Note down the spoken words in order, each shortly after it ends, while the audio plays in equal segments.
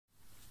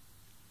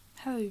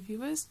Hello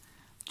viewers,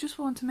 just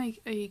want to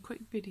make a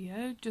quick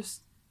video.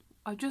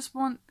 I just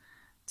want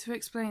to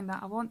explain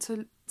that I want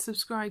to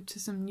subscribe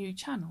to some new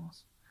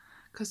channels,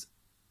 because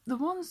the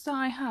ones that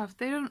I have,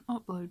 they don't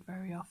upload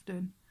very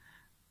often,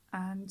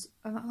 and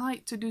I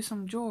like to do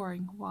some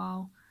drawing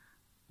while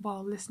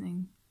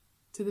listening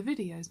to the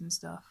videos and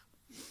stuff.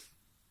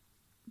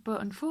 But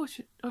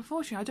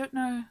unfortunately I don't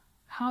know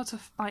how to,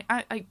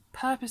 I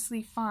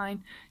purposely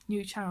find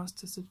new channels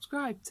to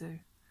subscribe to.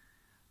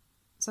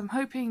 So I'm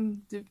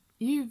hoping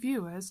you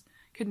viewers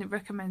can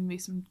recommend me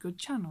some good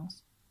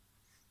channels.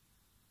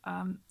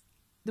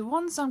 The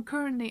ones I'm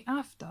currently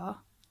after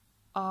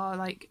are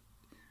like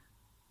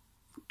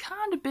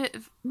kind of bit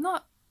of,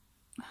 not,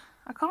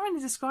 I can't really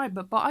describe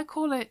it, but I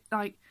call it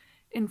like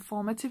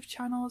informative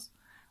channels.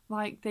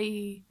 Like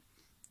they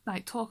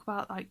like talk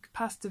about like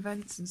past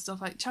events and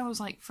stuff, like channels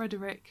like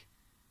Frederick.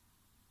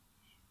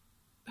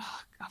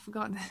 I've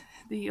forgotten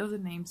the other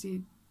names.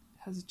 He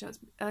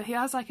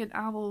has like an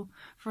owl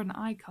for an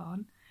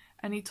icon,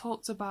 and he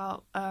talks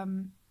about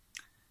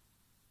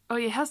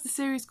he has the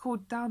series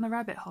called Down the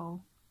Rabbit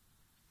Hole,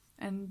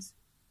 and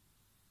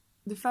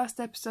the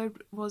first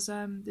episode was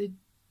the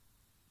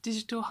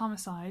digital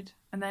homicide,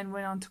 and then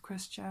went on to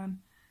Christian,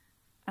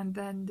 and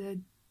then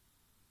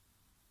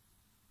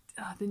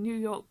the New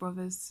York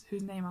brothers,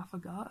 whose name I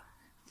forgot.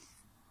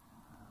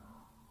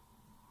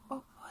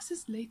 Oh, what's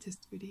his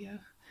latest video?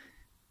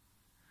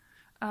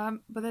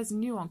 But there's a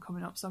new one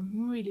coming up, so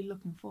I'm really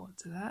looking forward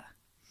to that.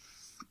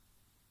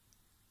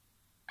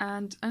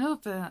 And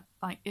another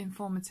like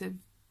informative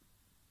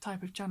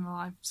type of channel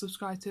I've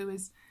subscribed to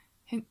is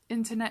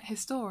Internet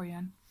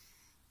Historian,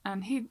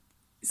 and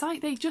it's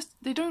like they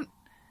don't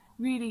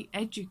really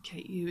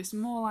educate you. It's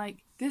more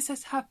like, this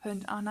has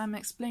happened and I'm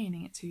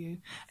explaining it to you,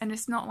 and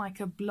it's not like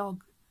a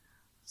blog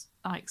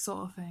like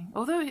sort of thing.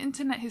 Although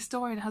Internet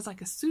Historian has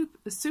like a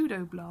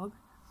pseudo blog,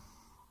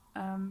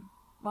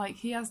 like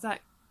he has that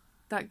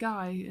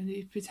guy, and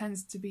he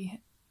pretends to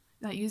be,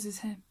 like, uses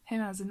him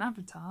as an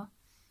avatar.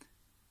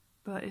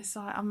 But it's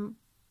like,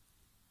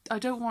 I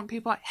don't want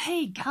people like,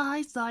 hey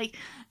guys, like,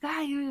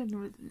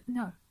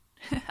 no.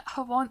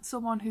 I want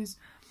someone who's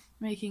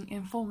making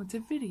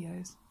informative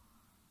videos.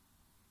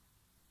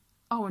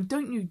 Oh, and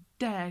don't you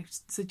dare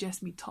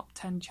suggest me top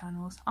 10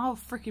 channels. I'll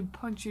freaking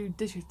punch you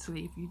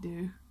digitally if you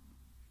do.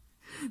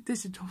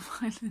 Digital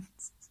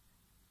violence.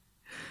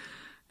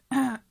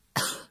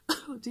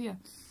 Oh dear.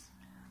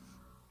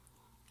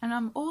 And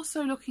I'm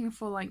also looking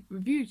for like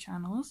review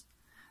channels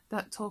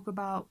that talk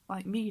about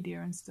like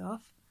media and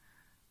stuff,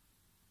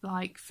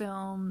 like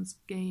films,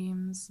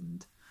 games,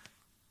 and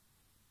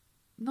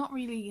not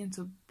really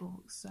into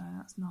books, so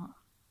that's not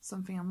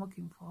something I'm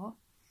looking for.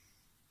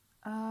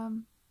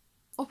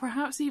 Or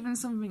perhaps even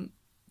something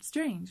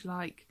strange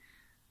like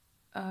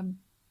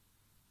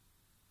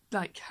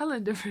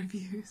calendar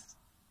reviews.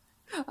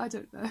 I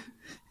don't know.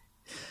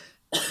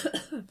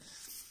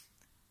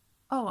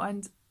 Oh,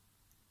 and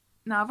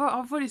now I've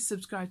already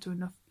subscribed to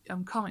enough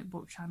comic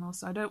book channels,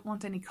 so I don't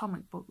want any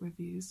comic book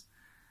reviews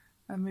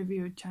and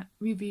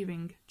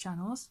reviewing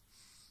channels.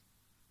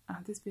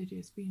 This video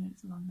is 3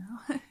 minutes long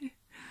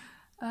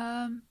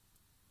now.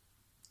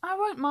 I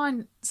won't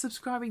mind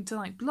subscribing to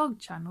like blog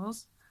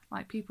channels,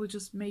 like people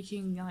just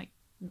making like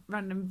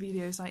random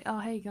videos like, oh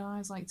hey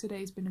guys, like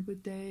today's been a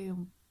good day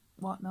and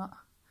whatnot.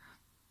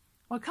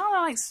 Well, kind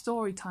of like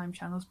Storytime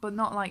channels, but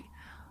not like,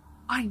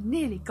 I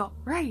nearly got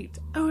raped,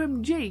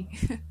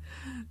 OMG.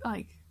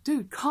 Like,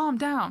 dude, calm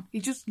down. He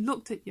just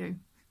looked at you.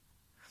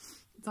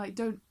 Like,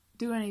 don't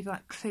do any of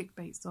that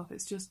clickbait stuff.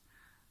 It's just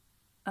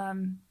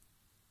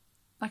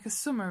like a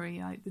summary.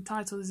 Like, the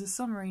title is a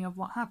summary of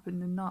what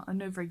happened and not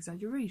an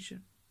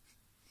over-exaggeration.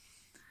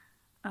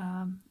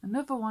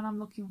 Another one I'm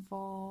looking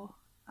for,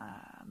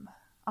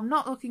 I'm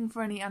not looking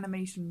for any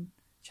animation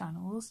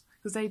channels,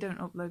 because they don't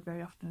upload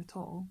very often at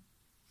all.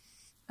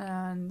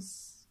 And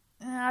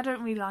I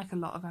don't really like a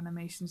lot of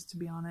animations, to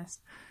be honest.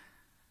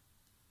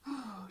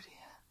 Oh dear.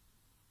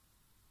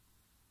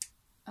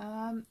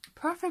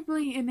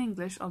 Preferably in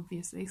English,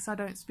 obviously, because I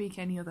don't speak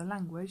any other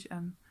language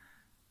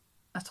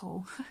at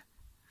all.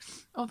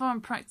 Although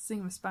I'm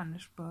practicing with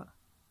Spanish, but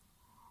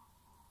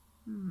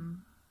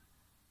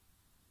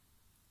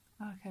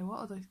okay, what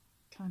other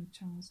kind of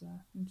channels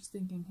are? I'm just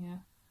thinking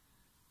here.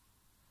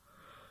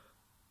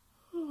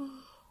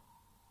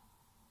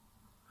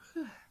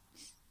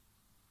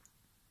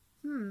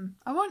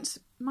 I won't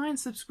mind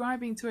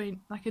subscribing to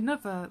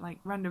another like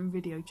random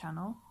video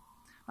channel,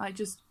 like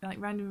just like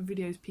random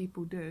videos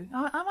people do.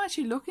 I'm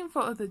actually looking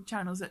for other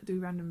channels that do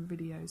random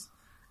videos,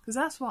 because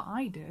that's what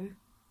I do.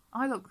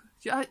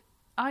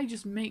 I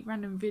just make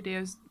random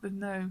videos with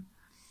no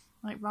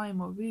like rhyme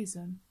or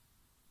reason.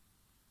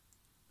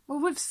 Well,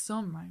 with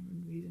some rhyme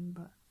and reason,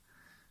 but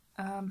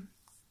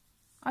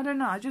I don't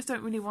know. I just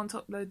don't really want to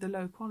upload the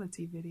low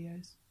quality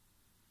videos.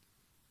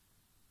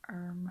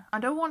 I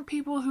don't want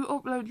people who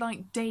upload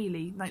like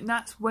daily. Like,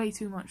 that's way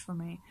too much for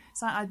me.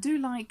 So I do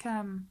like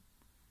a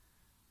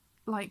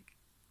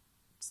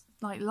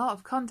lot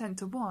of content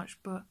to watch,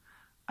 but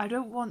I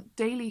don't want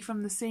daily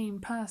from the same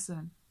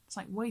person. It's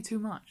like way too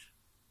much.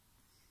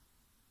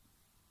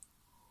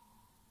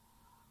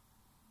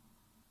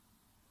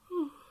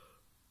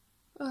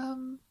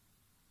 I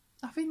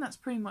think that's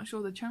pretty much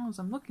all the channels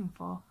I'm looking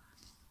for.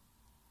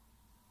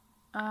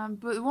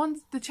 But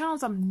the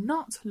channels I'm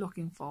not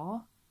looking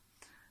for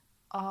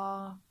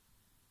are,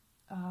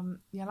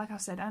 yeah, like I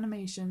said,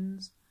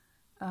 animations,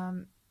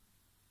 art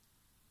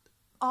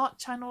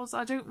channels.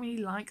 I don't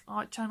really like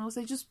art channels.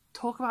 They just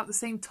talk about the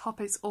same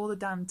topics all the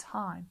damn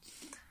time.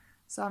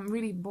 So I'm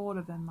really bored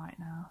of them right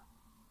now.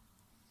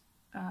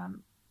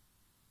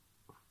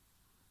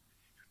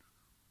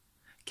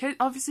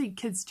 Obviously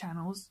kids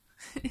channels.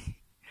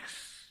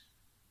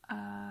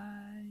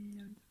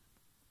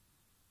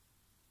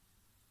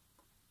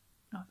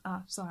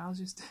 Sorry, I was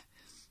just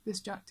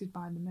distracted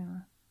by the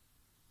mirror.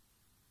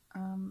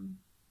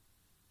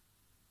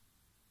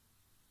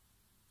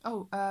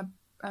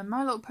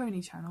 My Little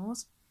Pony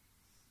channels.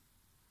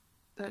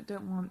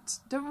 Don't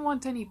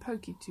want any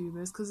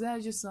PokeTubers because they're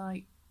just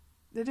like,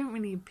 they don't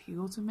really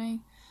appeal to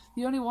me.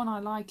 The only one I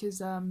like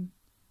is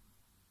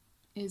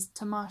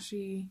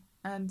Tamashi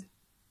and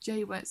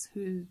Jaywets,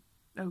 who's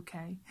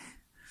okay,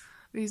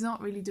 but he's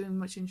not really doing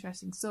much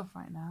interesting stuff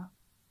right now.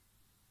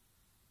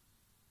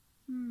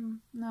 No,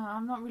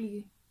 I'm not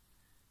really.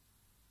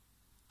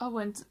 Oh,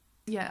 and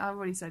yeah, I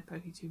already said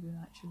PokeTubers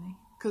actually,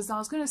 because I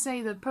was going to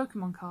say the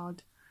Pokemon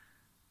card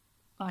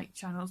like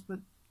channels,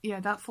 but yeah,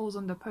 that falls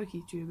under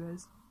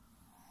PokeTubers.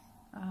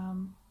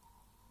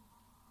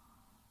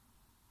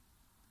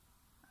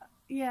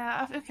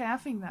 Yeah, okay, I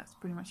think that's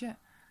pretty much it.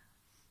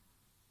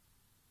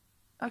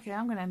 Okay,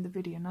 I'm going to end the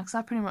video now because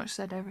I pretty much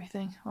said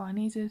everything what I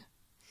needed.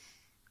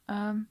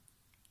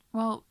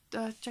 Well,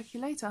 check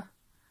you later.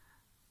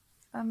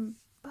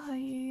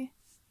 Bye.